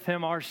be with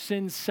him. Our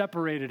sins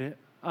separated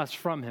us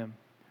from him.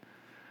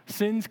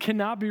 Sins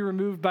cannot be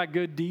removed by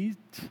good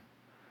deeds.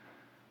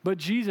 But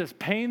Jesus,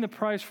 paying the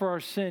price for our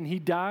sin, he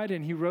died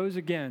and he rose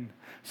again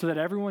so that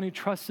everyone who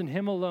trusts in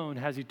him alone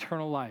has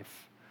eternal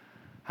life.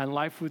 And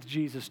life with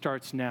Jesus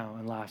starts now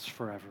and lasts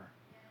forever.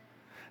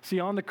 See,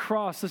 on the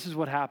cross, this is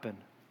what happened.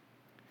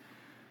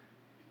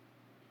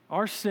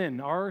 Our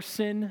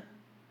sin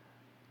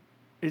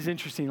is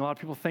interesting. A lot of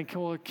people think,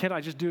 well, can't I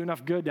just do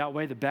enough good to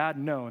outweigh the bad?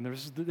 No, and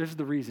this is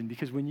the reason.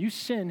 Because when you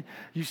sin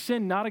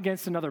not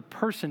against another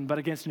person, but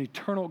against an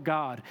eternal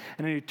God.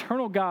 And an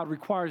eternal God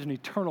requires an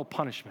eternal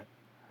punishment.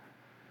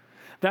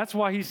 That's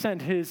why he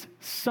sent his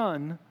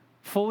Son,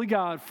 fully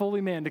God, fully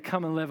man, to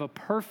come and live a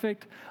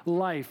perfect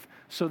life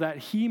so that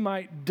he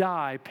might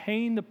die,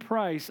 paying the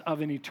price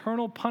of an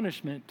eternal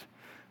punishment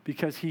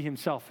because he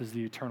himself is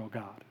the eternal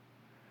God.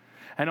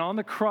 And on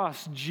the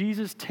cross,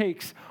 Jesus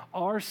takes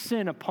our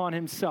sin upon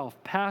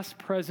himself, past,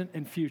 present,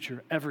 and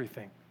future,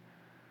 everything,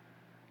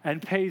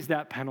 and pays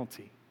that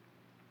penalty.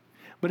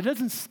 But it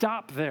doesn't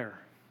stop there.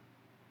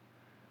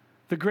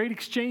 The great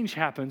exchange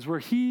happens where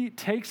he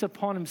takes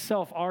upon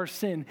himself our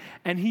sin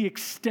and he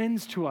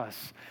extends to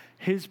us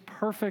his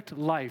perfect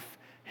life,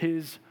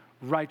 his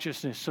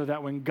righteousness, so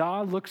that when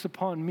God looks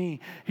upon me,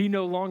 he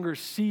no longer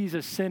sees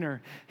a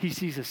sinner, he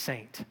sees a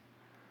saint.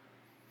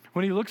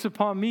 When he looks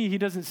upon me, he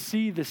doesn't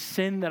see the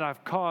sin that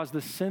I've caused,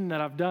 the sin that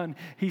I've done.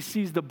 He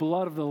sees the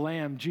blood of the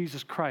Lamb,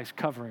 Jesus Christ,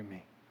 covering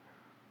me.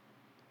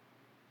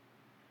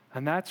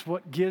 And that's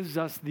what gives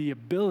us the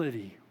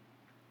ability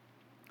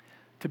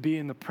to be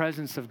in the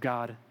presence of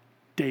God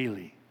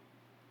daily.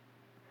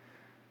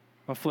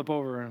 I'll flip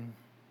over and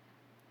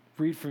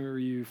read for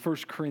you 1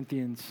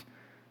 Corinthians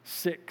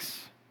 6.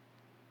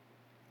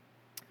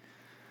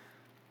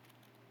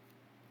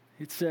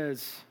 It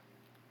says,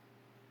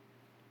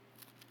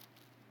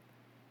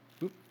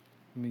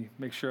 Let me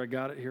make sure I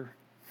got it here.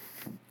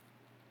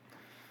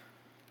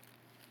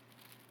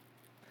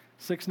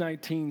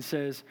 6:19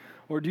 says,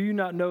 "Or do you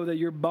not know that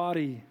your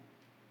body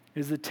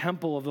is the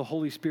temple of the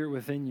Holy Spirit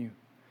within you?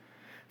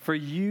 For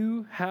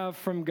you have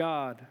from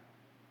God,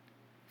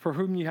 for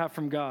whom you have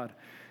from God.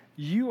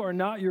 You are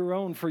not your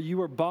own, for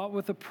you are bought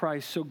with a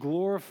price, so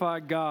glorify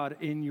God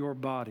in your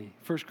body."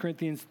 1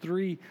 Corinthians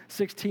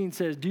 3:16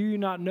 says, "Do you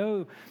not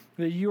know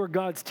that you are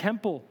God's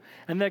temple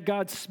and that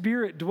God's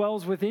Spirit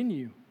dwells within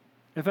you?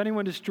 If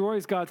anyone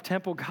destroys God's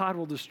temple, God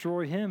will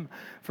destroy him,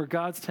 for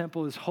God's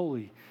temple is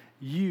holy.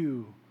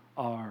 You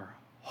are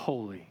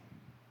holy."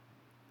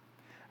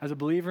 As a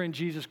believer in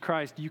Jesus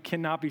Christ, you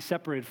cannot be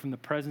separated from the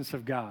presence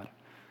of God.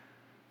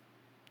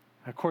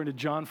 According to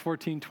John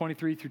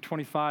 14:23 through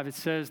 25, it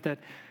says that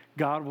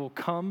God will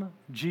come,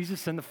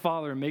 Jesus and the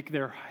Father, and make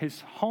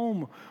his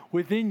home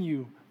within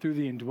you through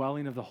the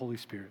indwelling of the Holy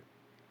Spirit.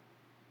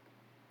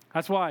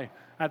 That's why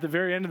at the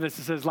very end of this,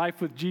 it says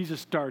life with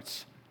Jesus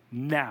starts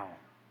now.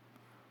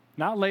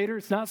 Not later.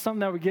 It's not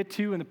something that we get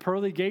to in the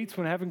pearly gates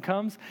when heaven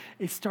comes.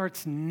 It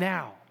starts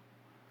now.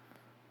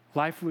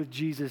 Life with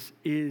Jesus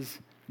is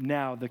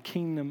now. The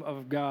kingdom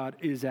of God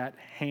is at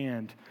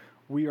hand.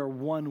 We are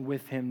one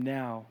with him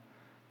now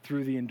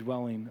through the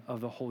indwelling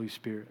of the Holy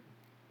Spirit.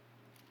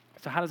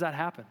 So how does that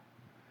happen?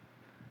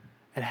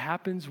 It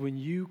happens when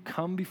you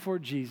come before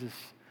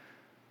Jesus,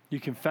 you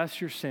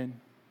confess your sin,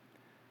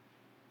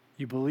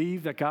 you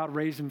believe that God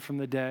raised him from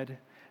the dead,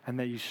 and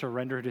that you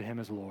surrender to him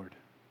as Lord.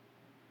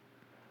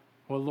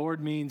 What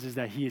Lord means is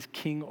that he is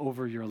king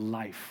over your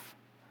life.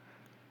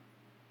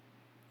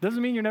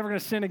 Doesn't mean you're never going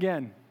to sin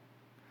again.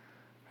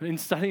 In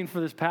studying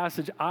for this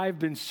passage, I've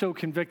been so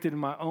convicted in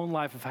my own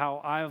life of how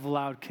I have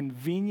allowed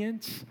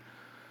convenience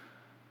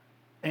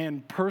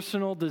and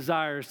personal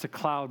desires to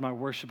cloud my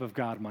worship of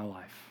God in my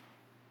life.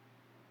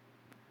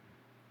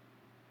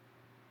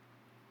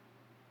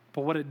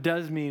 But what it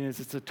does mean is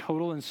it's a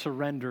total and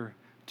surrender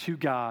to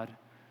God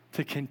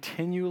to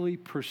continually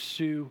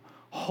pursue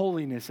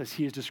holiness as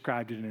he has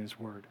described it in his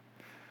word.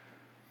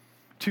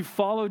 To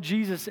follow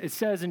Jesus, it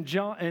says in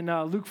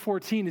Luke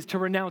 14, is to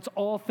renounce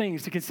all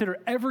things, to consider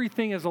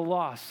everything as a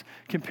loss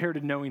compared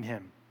to knowing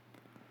him.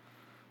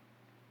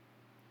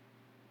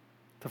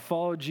 To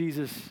follow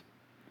Jesus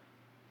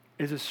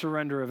is a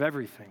surrender of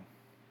everything.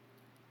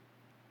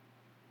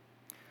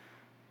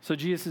 So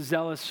Jesus is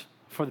zealous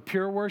for the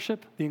pure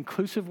worship, the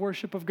inclusive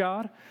worship of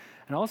God,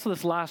 and also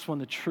this last one,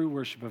 the true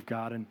worship of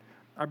God. And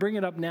I bring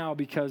it up now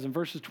because in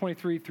verses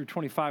 23 through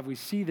 25, we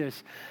see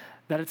this,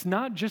 that it's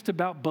not just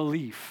about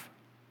belief.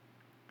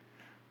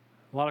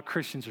 A lot of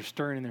Christians are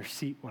stirring in their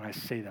seat when I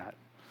say that.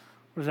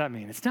 What does that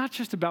mean? It's not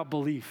just about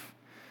belief,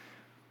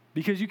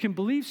 because you can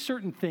believe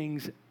certain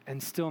things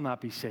and still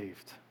not be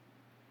saved.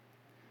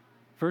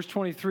 Verse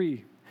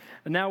 23,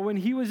 "And now when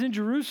he was in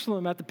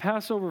Jerusalem at the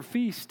Passover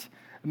feast,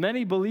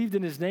 many believed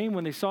in his name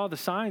when they saw the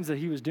signs that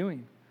he was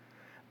doing.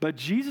 But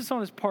Jesus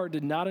on his part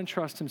did not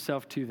entrust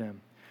himself to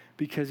them,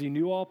 because he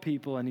knew all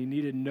people and he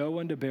needed no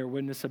one to bear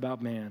witness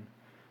about man,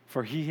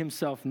 for he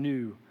himself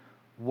knew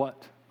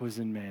what was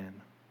in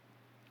man."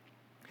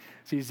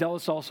 See, he's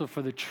zealous also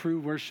for the true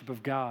worship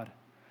of God.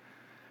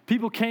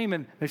 People came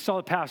and they saw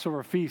the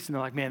Passover feast and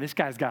they're like, man, this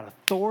guy's got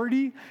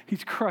authority.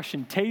 He's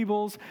crushing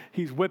tables.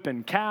 He's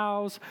whipping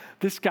cows.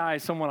 This guy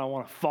is someone I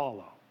want to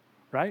follow,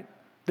 right?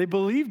 They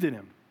believed in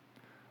him.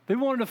 They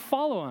wanted to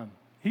follow him.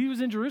 He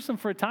was in Jerusalem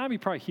for a time. He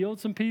probably healed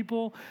some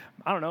people.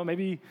 I don't know,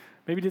 maybe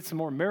did some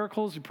more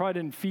miracles. He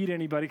probably didn't feed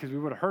anybody because we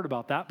would have heard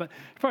about that, but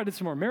he probably did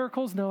some more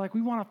miracles, and they're like,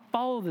 we want to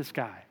follow this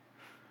guy.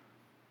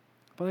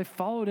 But they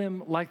followed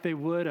him like they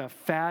would a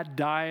fad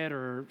diet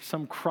or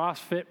some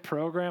CrossFit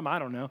program. I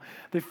don't know.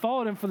 They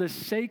followed him for the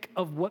sake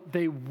of what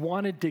they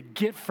wanted to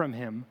get from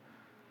him,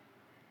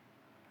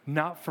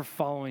 not for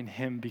following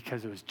him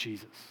because it was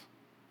Jesus.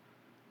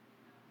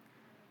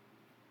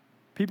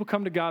 People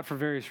come to God for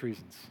various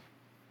reasons.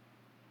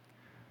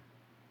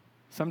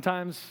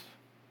 Sometimes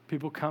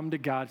people come to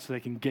God so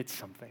they can get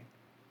something.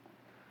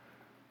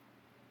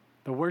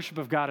 The worship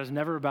of God is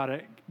never about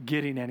it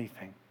getting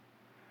anything.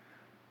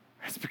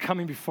 It's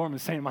becoming before him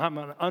and saying, I'm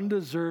an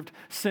undeserved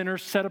sinner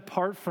set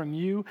apart from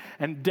you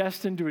and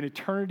destined to an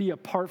eternity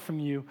apart from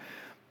you.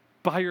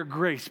 By your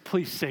grace,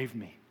 please save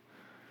me.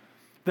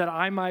 That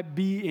I might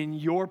be in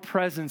your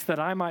presence, that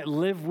I might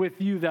live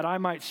with you, that I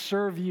might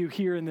serve you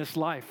here in this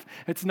life.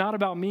 It's not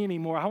about me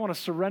anymore. I want to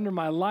surrender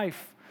my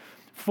life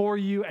for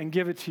you and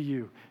give it to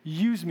you.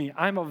 Use me.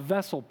 I'm a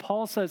vessel.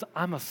 Paul says,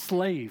 I'm a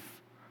slave.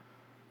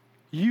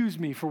 Use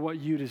me for what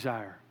you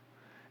desire.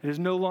 It is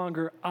no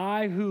longer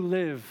I who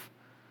live,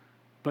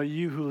 but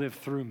you who live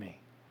through me.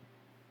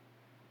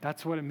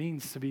 That's what it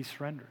means to be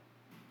surrendered.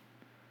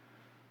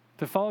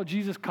 To follow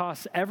Jesus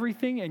costs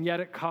everything, and yet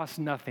it costs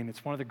nothing.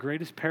 It's one of the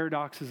greatest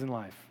paradoxes in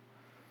life.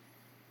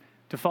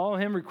 To follow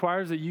him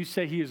requires that you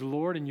say he is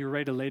Lord and you're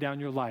ready to lay down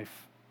your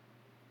life.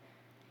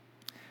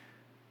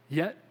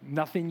 Yet,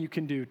 nothing you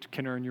can do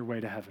can earn your way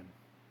to heaven.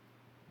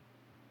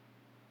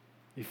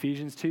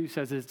 Ephesians 2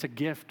 says it's a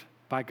gift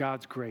by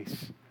God's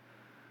grace.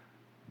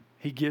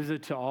 He gives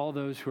it to all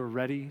those who are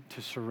ready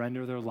to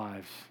surrender their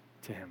lives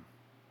to him.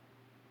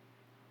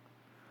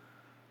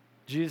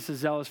 Jesus is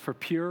zealous for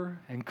pure,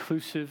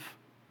 inclusive,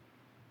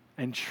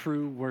 and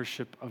true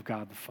worship of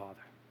God the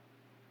Father.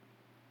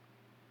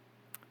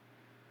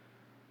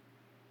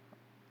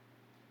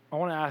 I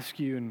want to ask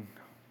you and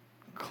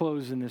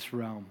close in this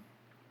realm.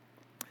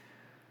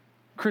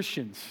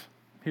 Christians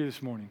here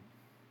this morning,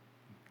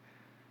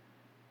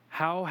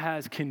 how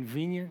has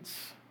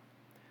convenience,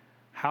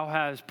 how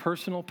has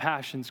personal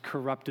passions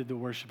corrupted the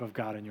worship of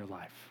God in your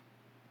life?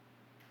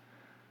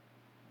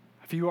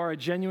 If you are a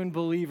genuine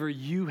believer,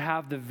 you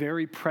have the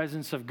very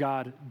presence of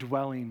God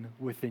dwelling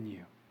within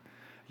you.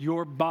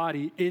 Your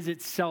body is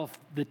itself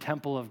the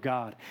temple of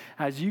God.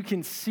 As you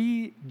can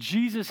see,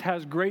 Jesus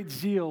has great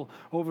zeal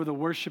over the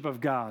worship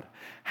of God.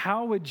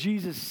 How would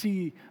Jesus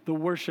see the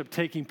worship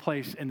taking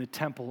place in the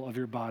temple of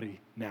your body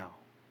now?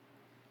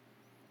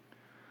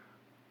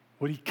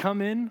 Would he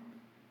come in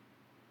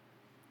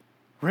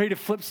ready to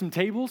flip some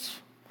tables?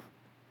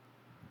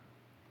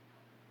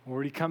 Or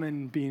would he come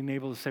in being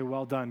able to say,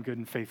 well done, good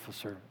and faithful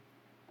servant?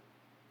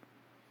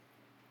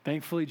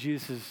 Thankfully,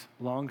 Jesus is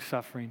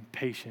long-suffering,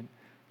 patient,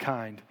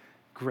 kind,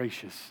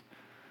 gracious.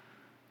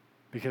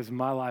 Because in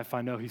my life,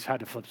 I know he's had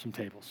to flip some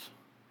tables.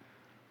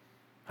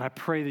 I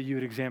pray that you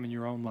would examine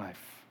your own life.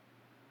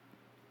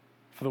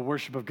 For the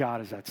worship of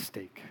God is at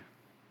stake.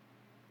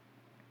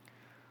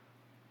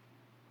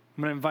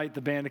 I'm going to invite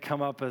the band to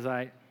come up as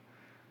I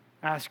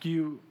ask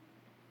you,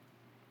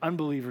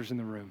 unbelievers in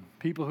the room,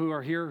 people who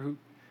are here who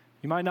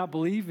you might not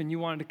believe and you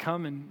wanted to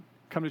come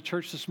to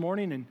church this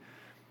morning and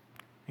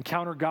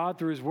encounter God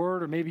through his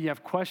word, or maybe you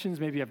have questions,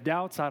 maybe you have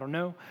doubts, I don't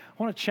know.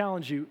 I want to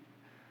challenge you.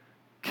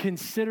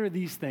 Consider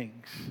these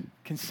things.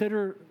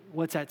 Consider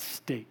what's at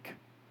stake.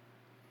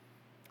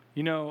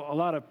 You know, a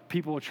lot of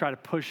pastors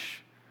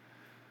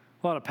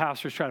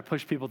try to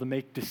push people to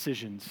make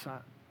decisions.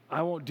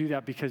 I won't do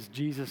that because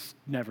Jesus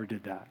never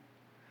did that.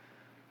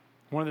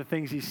 One of the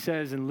things he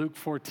says in Luke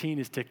 14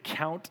 is to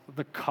count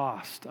the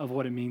cost of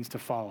what it means to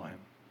follow him.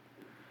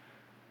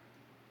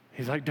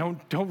 He's like,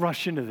 don't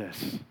rush into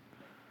this.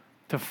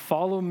 To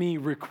follow me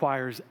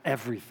requires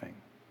everything.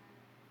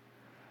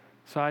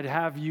 So I'd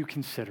have you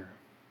consider.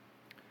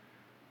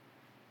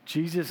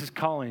 Jesus is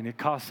calling. It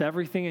costs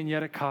everything and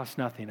yet it costs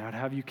nothing. I'd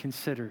have you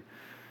consider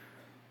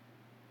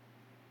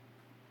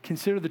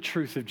the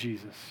truth of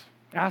Jesus.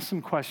 Ask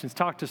some questions.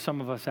 Talk to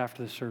some of us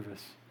after the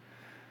service.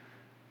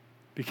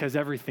 Because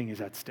everything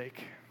is at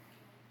stake.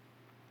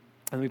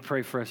 And we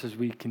pray for us as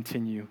we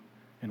continue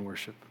in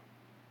worship.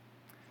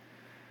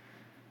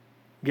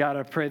 God,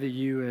 I pray that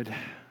you would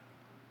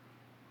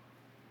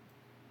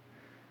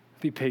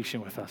be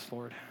patient with us,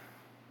 Lord.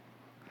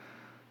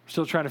 We're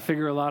still trying to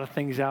figure a lot of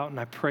things out, and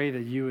I pray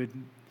that you would,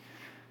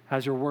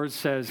 as your word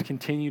says,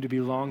 continue to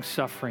be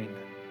long-suffering.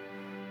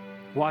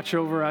 Watch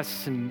over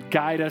us and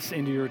guide us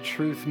into your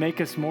truth. Make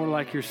us more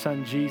like your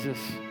son, Jesus.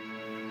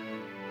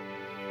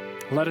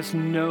 Let us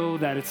know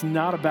that it's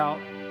not about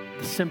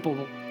the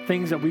simple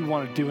things that we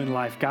want to do in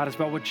life. God, it's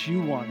about what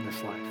you want in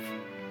this life.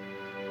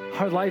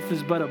 Our life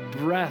is but a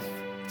breath.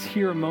 It's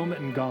here a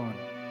moment and gone.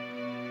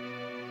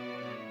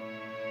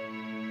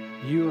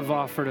 You have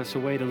offered us a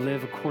way to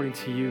live according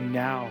to you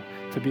now,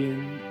 to be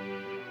in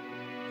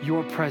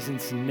your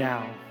presence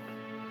now.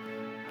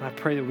 And I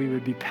pray that we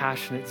would be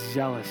passionate,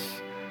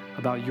 zealous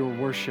about your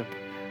worship,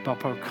 about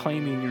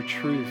proclaiming your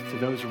truth to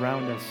those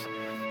around us,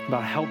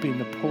 about helping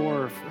the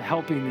poor,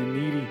 helping the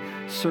needy,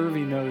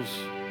 serving those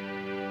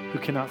who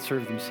cannot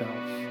serve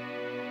themselves.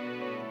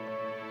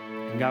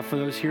 And God, for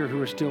those here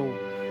who are still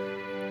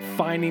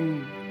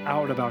finding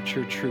out about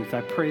your truth,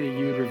 I pray that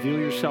you would reveal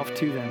yourself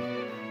to them.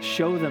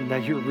 Show them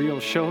that you're real.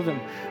 Show them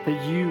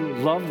that you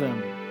love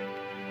them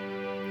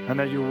and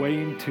that you're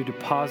waiting to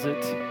deposit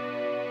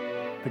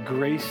the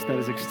grace that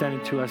is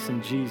extended to us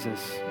in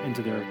Jesus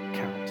into their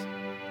account.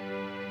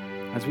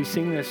 As we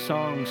sing this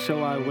song,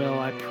 So I Will,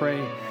 I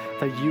pray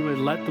that you would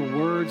let the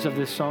words of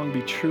this song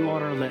be true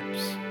on our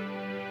lips,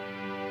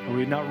 and we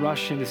would not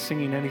rush into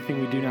singing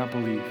anything we do not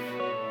believe.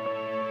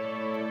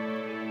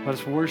 Let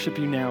us worship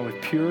you now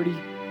with purity,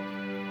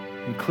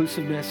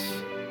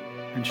 inclusiveness,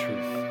 and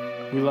truth.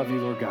 We love you,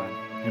 Lord God.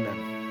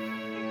 Amen.